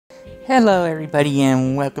Hello everybody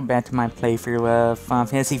and welcome back to my playthrough of Final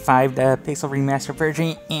Fantasy V, the Pixel Remaster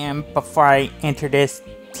version. And before I enter this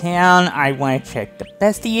town, I want to check the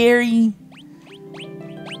bestiary.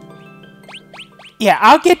 Yeah,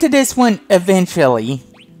 I'll get to this one eventually.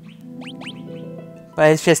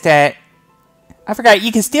 But it's just that I forgot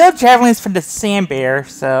you can steal javelins from the sand bear,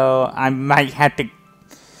 so I might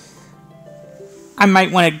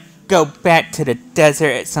want to go back to the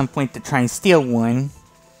desert at some point to try and steal one.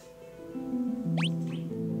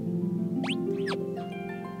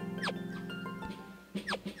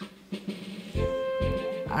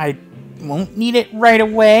 I won't need it right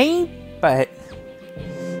away, but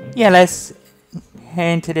yeah, let's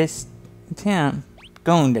head into this town.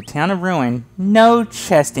 Going to Town of Ruin. No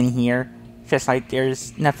chest in here, just like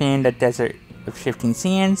there's nothing in the Desert of Shifting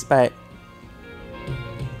Sands, but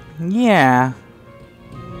yeah,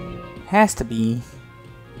 has to be.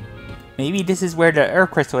 Maybe this is where the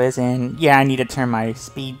Earth Crystal is, and yeah, I need to turn my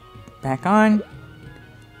speed back on.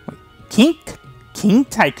 Wait, King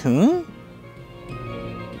Tycoon?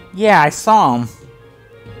 Yeah, I saw him.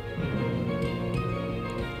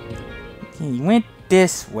 Okay, he went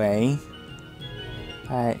this way.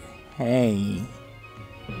 But, hey.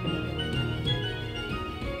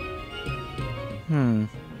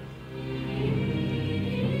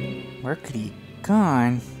 Where could he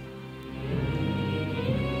gone?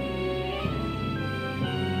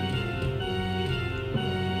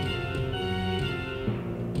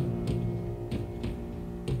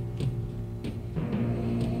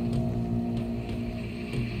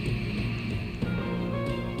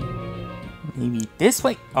 Maybe this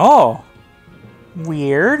way? Oh!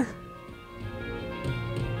 Weird.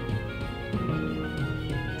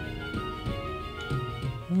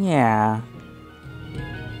 Yeah.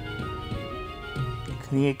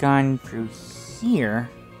 Could he have gone through here?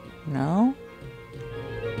 No?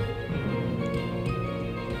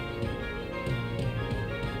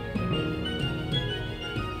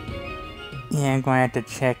 Yeah, I'm going to have to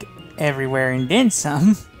check everywhere and then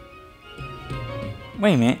some.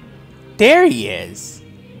 Wait a minute. There he is!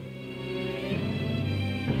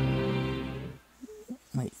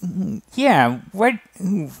 Wait, yeah, what?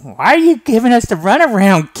 Why are you giving us the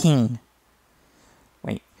runaround, King?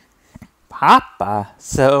 Wait, Papa,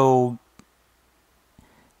 so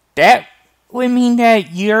that would mean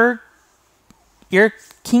that you're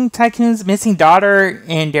King Tycoon's missing daughter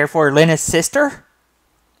and therefore Lena's sister?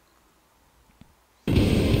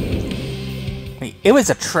 Wait, it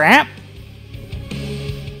was a trap?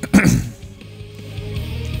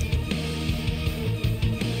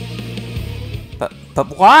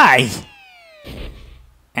 But why?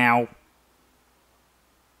 Ow.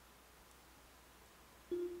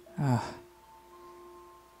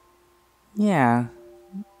 Yeah.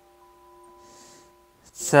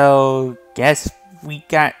 So, guess we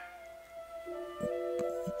got...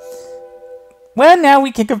 Well, now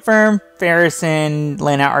we can confirm Ferris and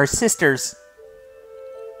Lena are sisters.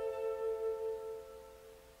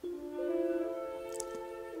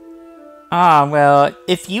 Ah, well,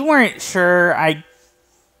 if you weren't sure, I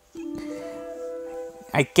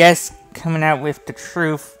guess coming out with the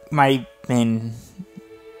truth might have been...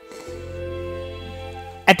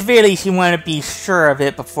 At the very least, you want to be sure of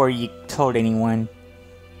it before you told anyone.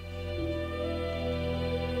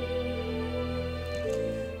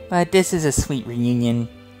 But this is a sweet reunion.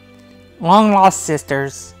 Long lost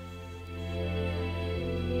sisters.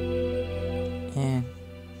 And...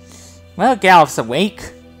 well, Gallup's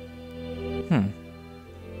awake.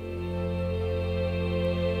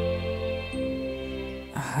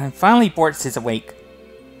 Finally, Bortz is awake.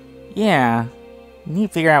 Yeah. We need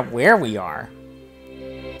to figure out where we are.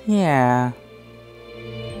 Yeah.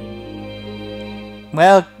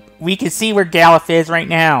 Well, we can see where Gallup is right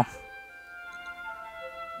now.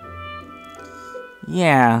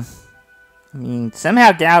 Yeah. I mean,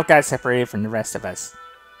 somehow Gallup got separated from the rest of us.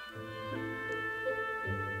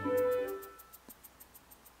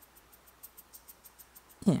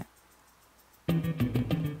 Yeah.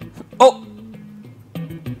 Oh!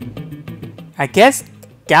 I guess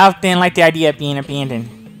Gallup didn't like the idea of being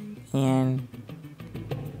abandoned. And...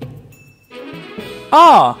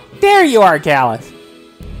 oh! There you are, Gallup!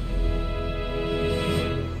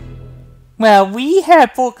 Well, we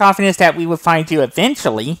had full confidence that we would find you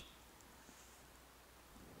eventually.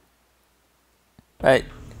 But,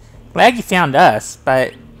 glad you found us.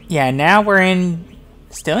 But, yeah, now we're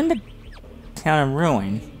still in the Town of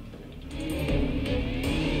Ruin.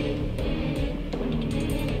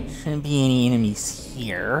 Shouldn't be any enemies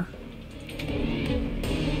here.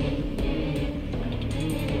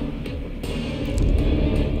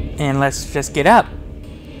 And let's just get up.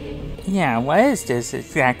 Yeah, what is this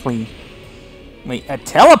exactly? Wait, a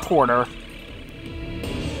teleporter?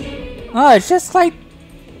 Oh, it's just like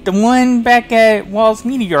the one back at Wall's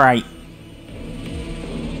Meteorite.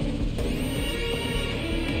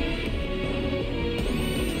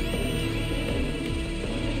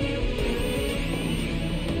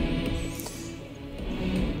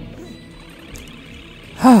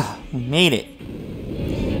 We made it.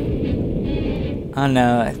 Oh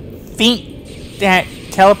no, I think that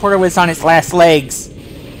teleporter was on its last legs.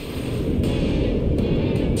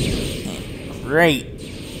 Great.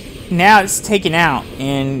 Now it's taken out,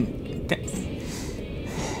 and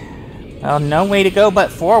well, no way to go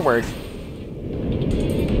but forward.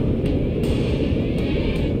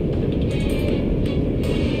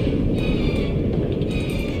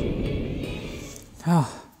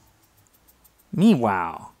 Oh.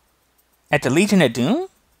 Meanwhile, at the Legion of Doom?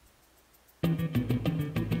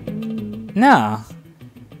 No.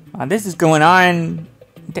 While this is going on,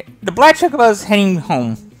 the Black Chocobo's heading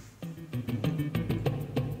home.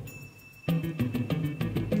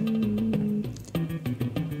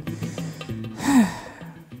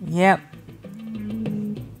 Yep.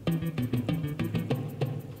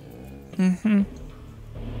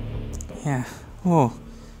 Yeah. Whoa.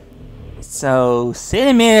 So, Sid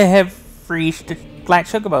and Mia have reached the Black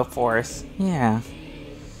Chocobo for us. Yeah.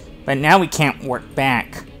 But now we can't work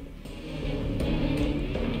back.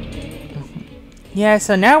 Yeah,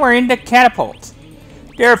 so now we're in the catapult.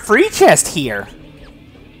 There are free chests here.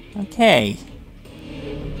 Okay.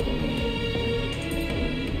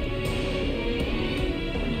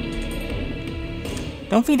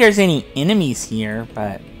 Don't think there's any enemies here,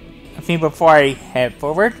 but I think before I head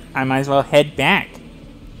forward, I might as well head back.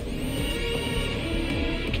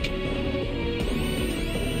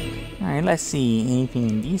 Alright, let's see. Anything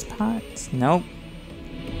in these pots? Nope.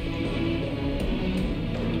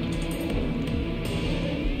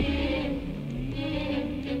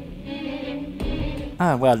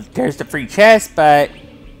 Oh, well, there's the free chest, but...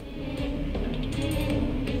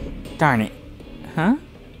 darn it. Huh?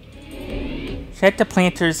 Check the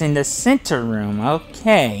planters in the center room.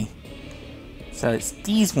 Okay. So it's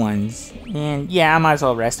these ones. And yeah, I might as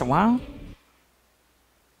well rest a while.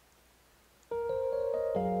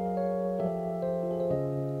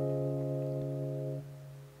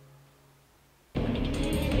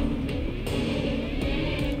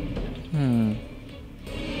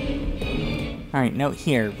 Alright, note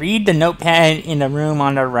here. Read the notepad in the room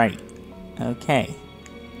on the right. Okay.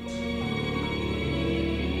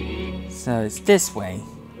 So it's this way.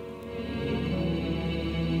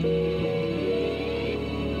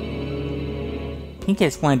 I think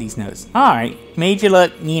it's one of these notes. Alright, made you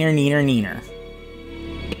look neater, neater, neater.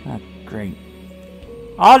 Oh, great.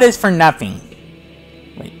 All this for nothing.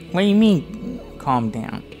 Wait, what do you mean, calm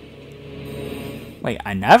down? Wait,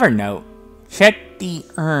 another note? Check the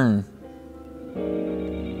urn.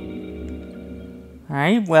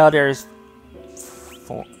 Alright, well, there's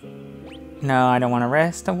 4. No, I don't want to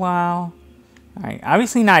rest a while. Alright,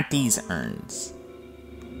 obviously not these urns.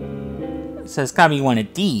 So it's gotta be one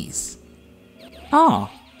of these. Oh.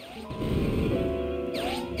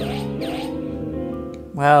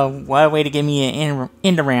 Well, what a way to give me an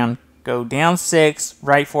end around. Go down 6,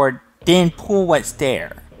 right 4, then pull what's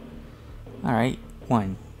there. Alright,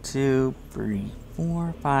 1, 2, 3,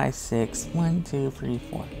 4, 5, 6. 1, 2, 3,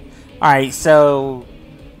 4. Alright, so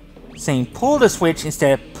saying pull the switch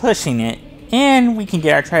instead of pushing it, and we can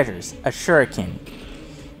get our treasures. A shuriken.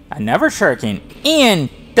 Another shuriken. And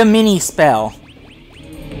the mini spell.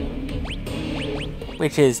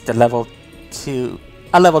 Which is the level 2.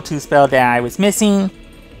 A level 2 spell that I was missing.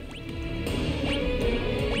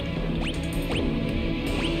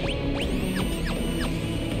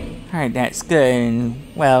 Alright, that's good. And,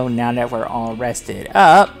 well, now that we're all rested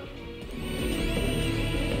up,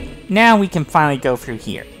 now we can finally go through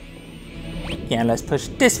here. Yeah, let's push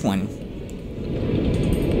this one.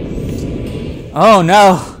 Oh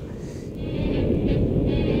no!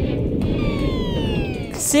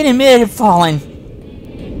 Sid and Mid have fallen.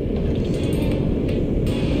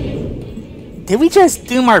 Did we just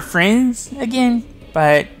doom our friends again?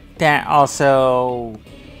 But that also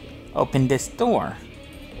opened this door.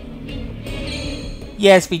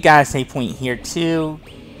 Yes, we got a save point here too.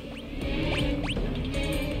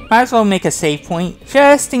 Might as well make a save point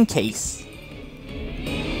just in case.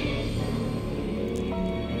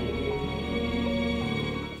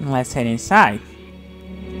 Let's head inside.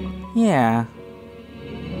 Yeah.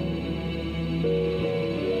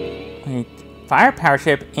 Wait, firepower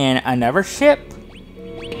ship and another ship?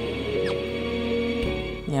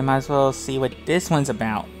 Yeah, might as well see what this one's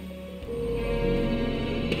about.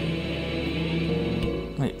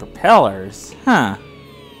 propellers, huh?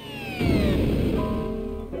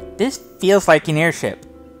 This feels like an airship.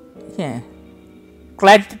 Yeah.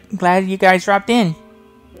 Glad you guys dropped in.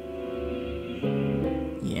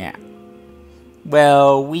 Yeah.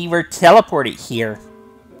 Well, we were teleported here.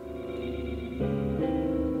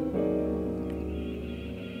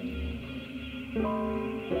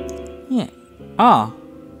 Yeah. Oh.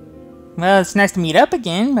 Well, it's nice to meet up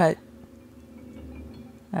again, but...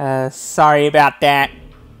 sorry about that.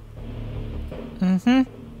 Mm-hmm.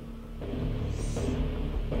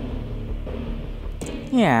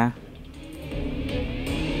 Yeah.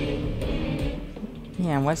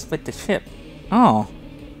 Yeah, what's with the ship? Oh.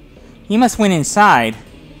 He must went inside.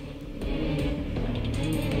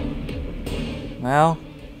 Well,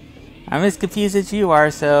 I'm as confused as you are,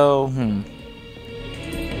 so...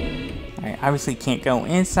 I obviously can't go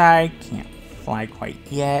inside, can't fly quite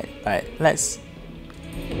yet, but let's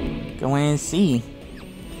go in and see.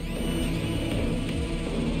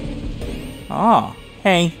 Oh,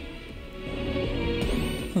 hey.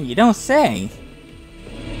 You don't say.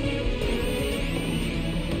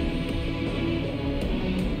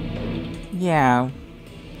 Yeah.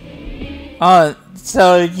 Oh,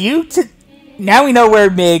 so now we know where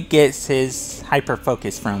Mig gets his hyper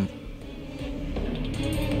focus from.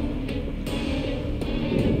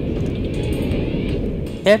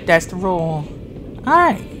 Yep, that's the rule.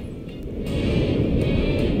 Alright.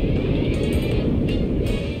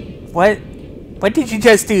 What did you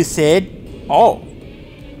just do, Sid? Oh.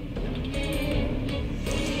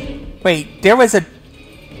 Wait, there was a...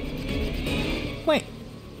 Wait.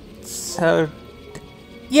 So...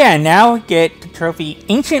 Yeah, now get the trophy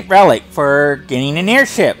Ancient Relic for getting an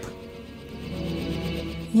airship.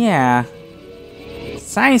 Yeah.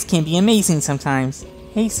 Science can be amazing sometimes.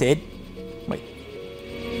 Hey, Sid. Wait.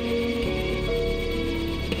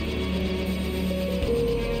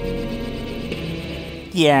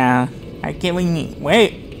 Yeah, I get what you mean.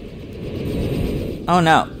 Wait. Oh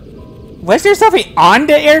no. Was there something on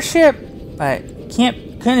the airship? But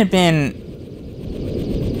couldn't have been...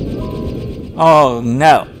 Oh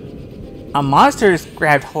no. A monster's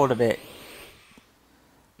grabbed hold of it.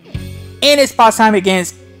 And it's boss time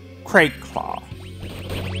against Crayclaw.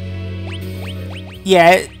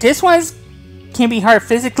 Yeah, this one can be hard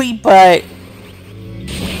physically, but...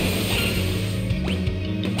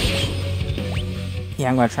 Yeah,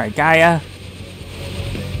 I'm gonna try Gaia.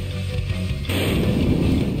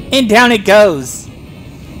 And down it goes.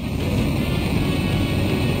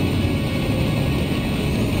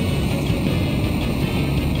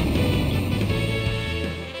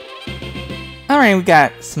 Alright, we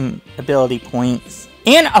got some ability points.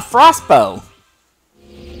 And a frost bow.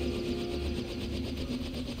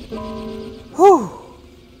 Whew.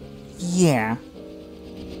 Yeah.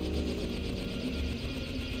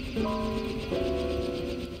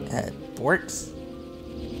 Borks.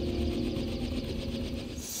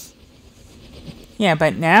 Yeah,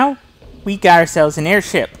 but now we got ourselves an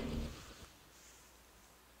airship.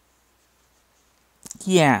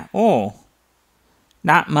 Yeah, oh.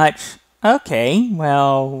 Not much. Okay,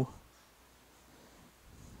 well...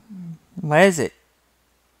 What is it?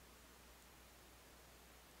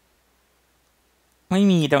 What do you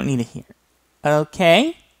mean you don't need it here?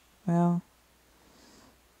 Okay, well...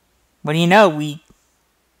 What do you know? We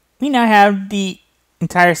now have the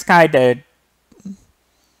entire sky to...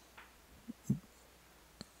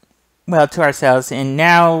 Well, to ourselves, and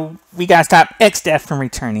now we gotta stop X-Death from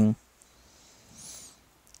returning.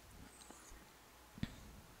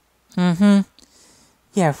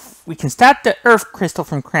 Yeah, if we can stop the Earth Crystal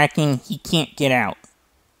from cracking, he can't get out.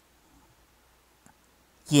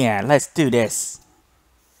 Yeah, let's do this.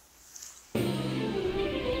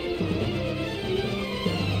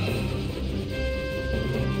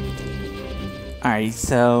 Alright,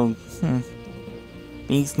 so...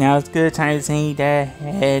 Means now it's good time to say that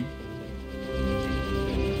head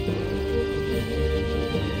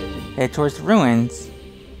towards the ruins.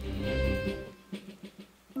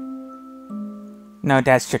 No,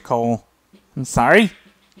 that's Chacole. I'm sorry.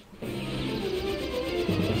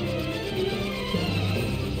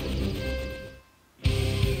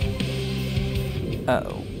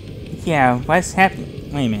 Uh-oh. Yeah, what's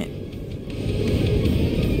happening? Wait a minute.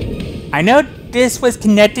 I know this was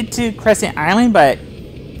connected to Crescent Island, but...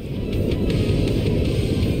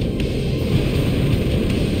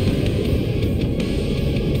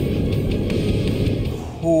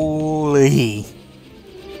 Holy...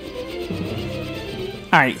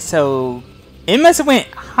 Alright, so... It must have went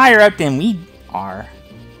higher up than we are.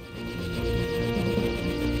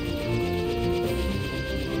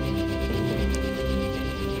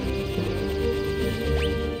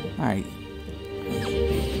 Alright.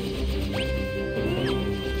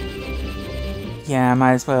 Yeah, I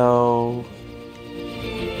might as well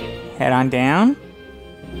head on down.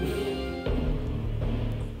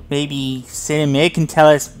 Maybe Sid and Mig can tell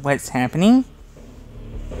us what's happening.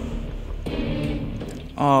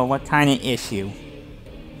 Oh, what kind of issue?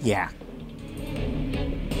 Yeah.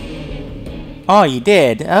 Oh, you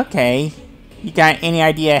did? Okay. You got any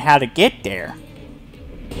idea how to get there?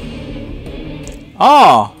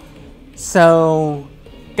 Oh! So,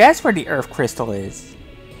 that's where the Earth Crystal is.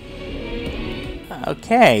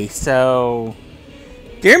 Okay, so...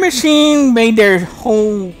 their machine made their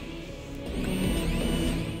whole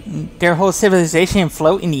civilization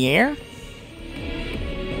float in the air?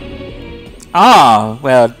 Oh,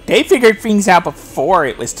 well, they figured things out before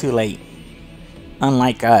it was too late.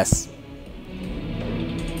 Unlike us.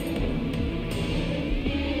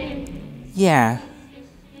 Yeah.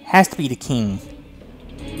 Has to be the king.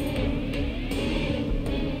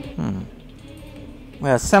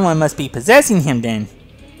 Well, someone must be possessing him then.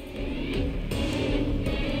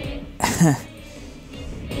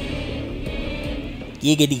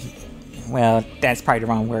 Giggity. Well, that's probably the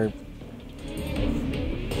wrong word.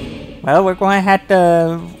 Well, we're going to have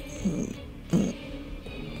to...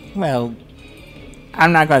 well,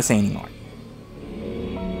 I'm not going to say anymore.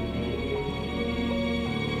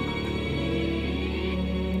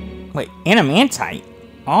 Wait, Animantite?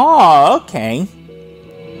 Oh, okay.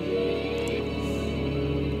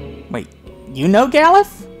 Wait, you know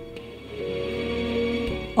Galif?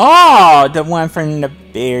 Oh, the one from the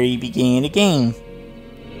very beginning of the game.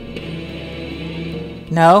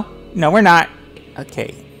 No, we're not.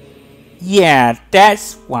 Okay. Yeah,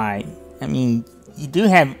 that's why. I mean, you do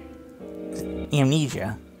have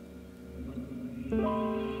amnesia.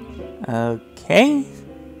 Okay.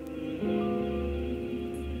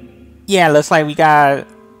 Yeah, looks like we got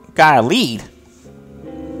a lead.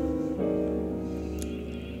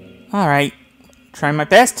 Alright. Try my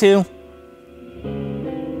best to.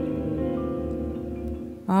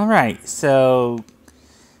 Alright, so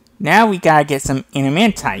now we gotta get some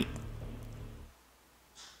Animantite.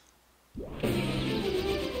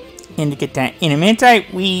 And to get that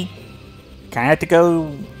Animantite, we kinda have to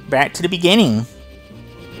go back to the beginning.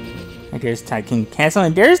 And there's Tycoon Castle,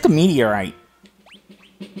 and there's the meteorite.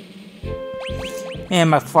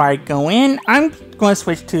 And before I go in, I'm going to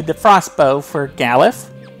switch to the Frostbow for Galif.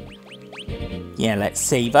 Yeah, let's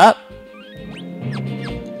save up.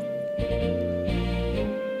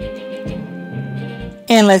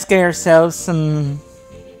 And let's get ourselves some...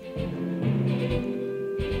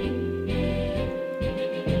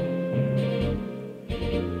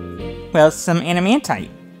 well, some Animantite.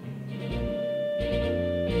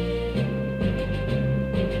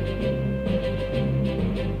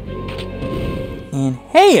 And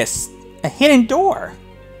hey, a hidden door.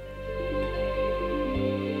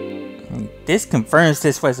 And this confirms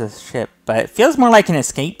this was a ship, but it feels more like an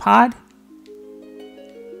escape pod.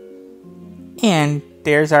 And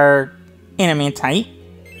there's our Animantite.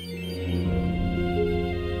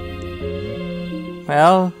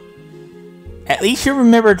 Well, at least you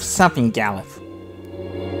remembered something, Galif.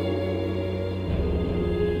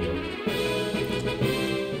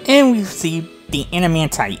 And we see the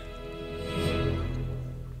Animantite.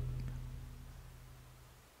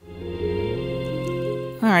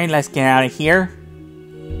 Alright, let's get out of here.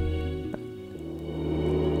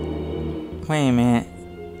 Wait a minute.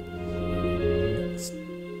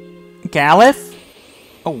 Galif?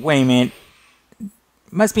 Oh, wait a minute.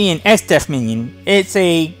 Must be an SDF minion. It's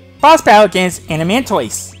a boss battle against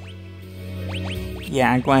Animantoise.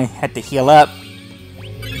 Yeah, I'm going to have to heal up.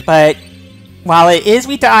 But while it is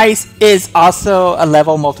weak to ice, it is also a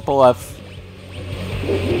level multiple of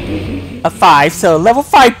 5. So level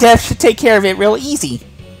 5 death should take care of it real easy.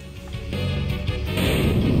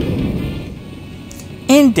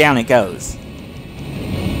 And down it goes.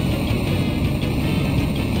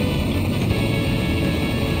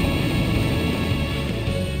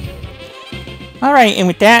 Alright, and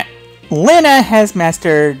with that, Lena has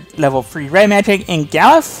mastered level 3 red magic, and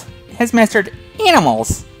Galif has mastered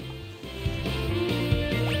animals.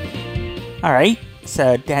 Alright,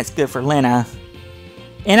 so that's good for Lena.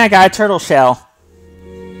 And I got a turtle shell.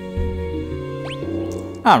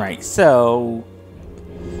 Alright, so...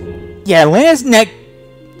 yeah, Lena's neck...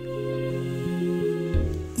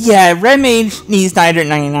 yeah, red mage needs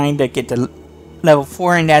 999 to get to level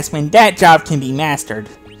 4, and that's when that job can be mastered.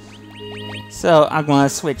 So I'm going to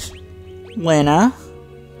switch Lena.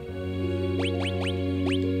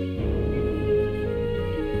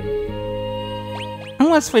 I'm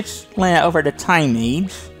going to switch Lena over to Time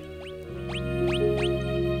Mage.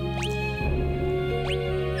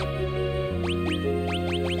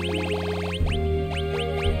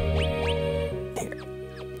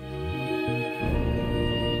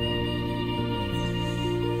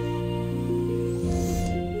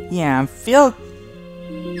 Yeah, I feel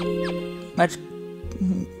much...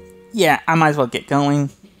 Yeah, I might as well get going.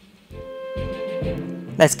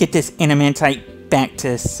 Let's get this Animantite back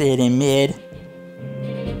to Sid in mid.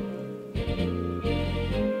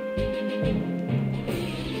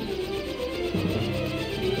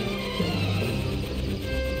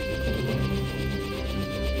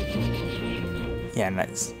 Yeah,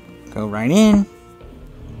 let's go right in.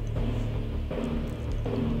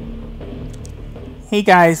 Hey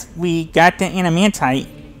guys, we got the Animantite.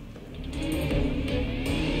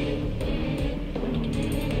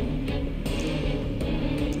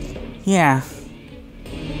 Yeah.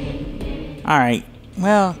 Alright,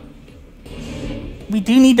 well, we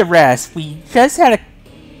do need to rest. We just had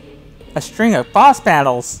a string of boss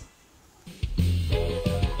battles.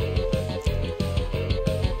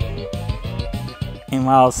 And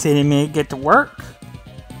while Sid and me get to work,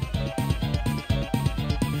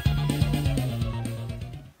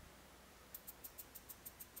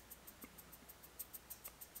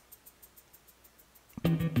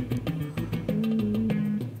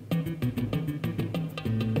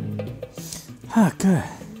 oh, good.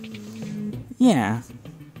 Yeah.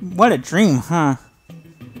 What a dream, huh?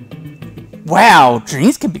 Wow,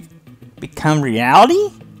 dreams can become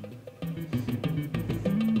reality?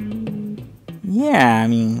 Yeah, I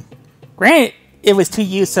mean, granted, it was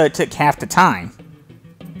 2U, so it took half the time.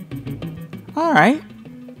 Alright.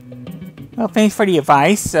 Well, thanks for the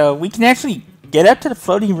advice, so we can actually get up to the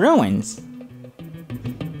floating ruins.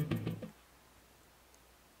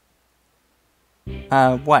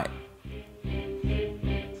 What?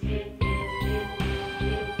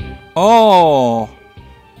 Oh!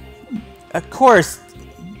 Of course,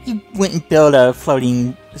 you wouldn't build a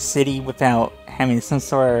floating city without having some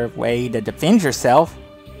sort of way to defend yourself.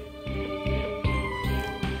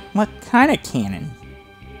 What kind of cannon?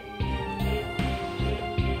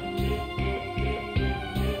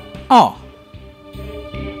 Oh.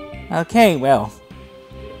 Okay, well.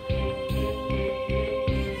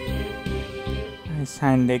 It's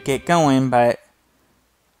time to get going, but...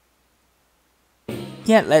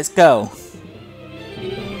 yeah, let's go.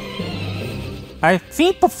 I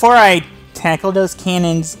think before I tackle those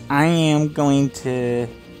cannons, I am going to...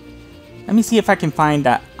 let me see if I can find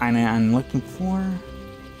the item I'm looking for.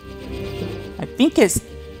 I think it's...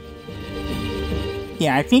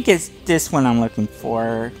 yeah, I think it's this one I'm looking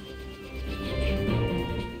for.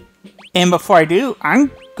 And before I do,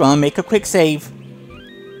 I'm going to make a quick save.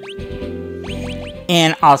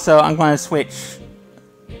 And also, I'm going to switch...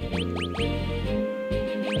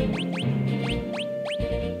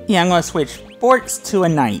 yeah, I'm going to switch sports to a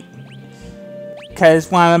knight.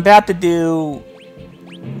 Because what I'm about to do...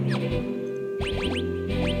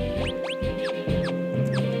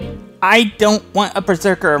 I don't want a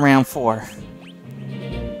berserker around for.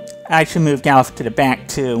 I should move Galuf to the back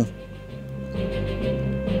too.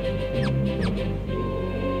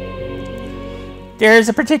 There's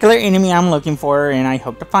a particular enemy I'm looking for, and I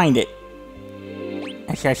hope to find it.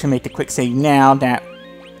 Actually, I should make the quick save now that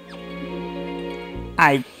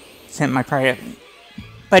I sent my prior...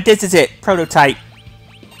 but this is it, prototype.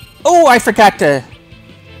 Oh, I forgot to...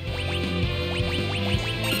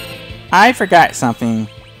 I forgot something.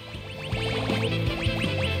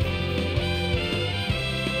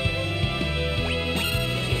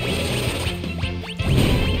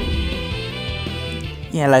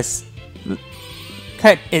 Yeah, let's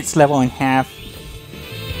cut its level in half.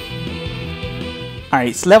 Alright,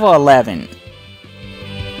 it's level 11.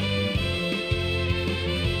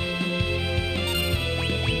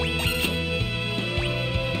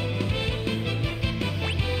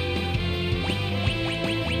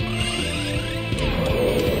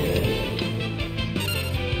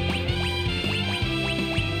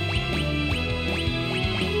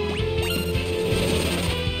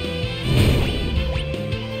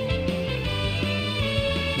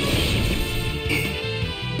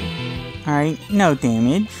 Alright, no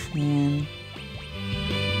damage, and...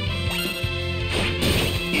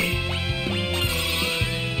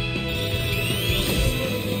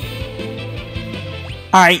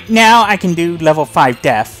 alright, now I can do level 5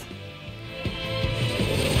 death.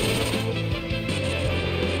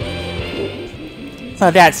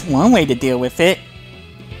 So that's one way to deal with it.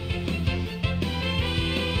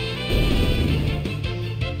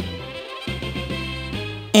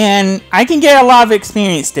 And I can get a lot of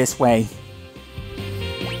experience this way.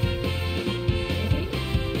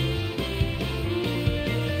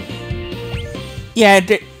 Yeah,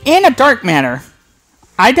 in a dark matter.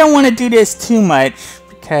 I don't want to do this too much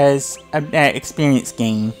because of that experience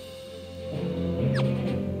gain.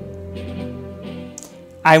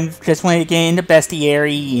 I just wanted to get into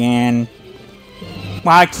bestiary, and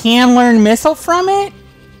while I can learn missile from it,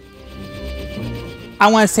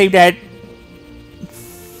 I want to save that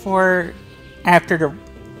for after the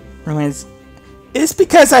ruins. It's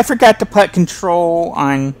because I forgot to put control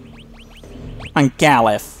on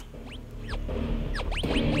Galif.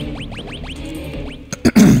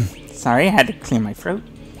 Sorry, I had to clear my throat.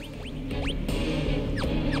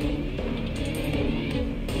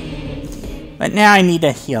 But now I need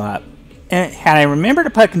to heal up. And had I remembered to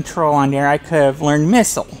put control on there, I could have learned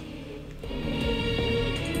missile.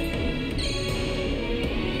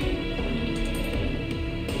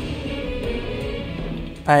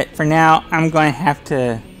 But for now, I'm going to have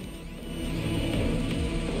to...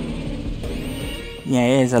 Yeah,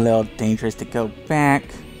 it is a little dangerous to go back.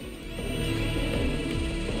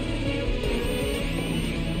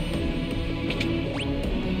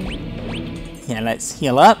 Yeah, let's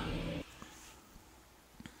heal up.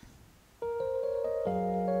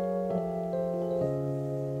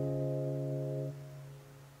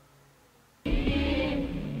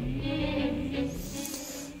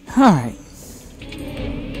 Alright.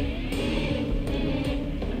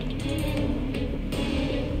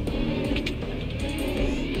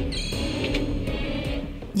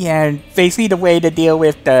 Yeah, basically the way to deal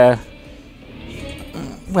with the...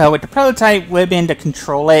 Well, with the prototype would have been to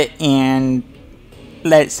control it and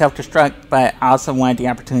let it self-destruct, but I also wanted the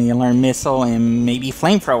opportunity to learn missile and maybe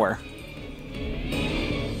flamethrower.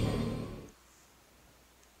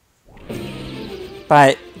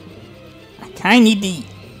 But I kind of need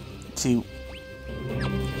to...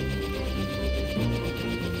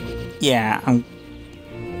 Yeah, I'm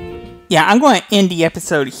going to end the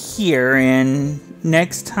episode here, and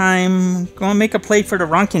next time I'm going to make a play for the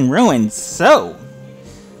Ronkin Ruins. So,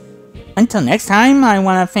 until next time, I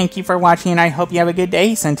want to thank you for watching, and I hope you have a good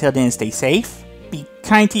day. So until then, stay safe, be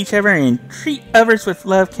kind to each other, and treat others with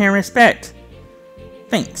love, care, and respect.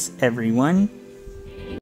 Thanks, everyone.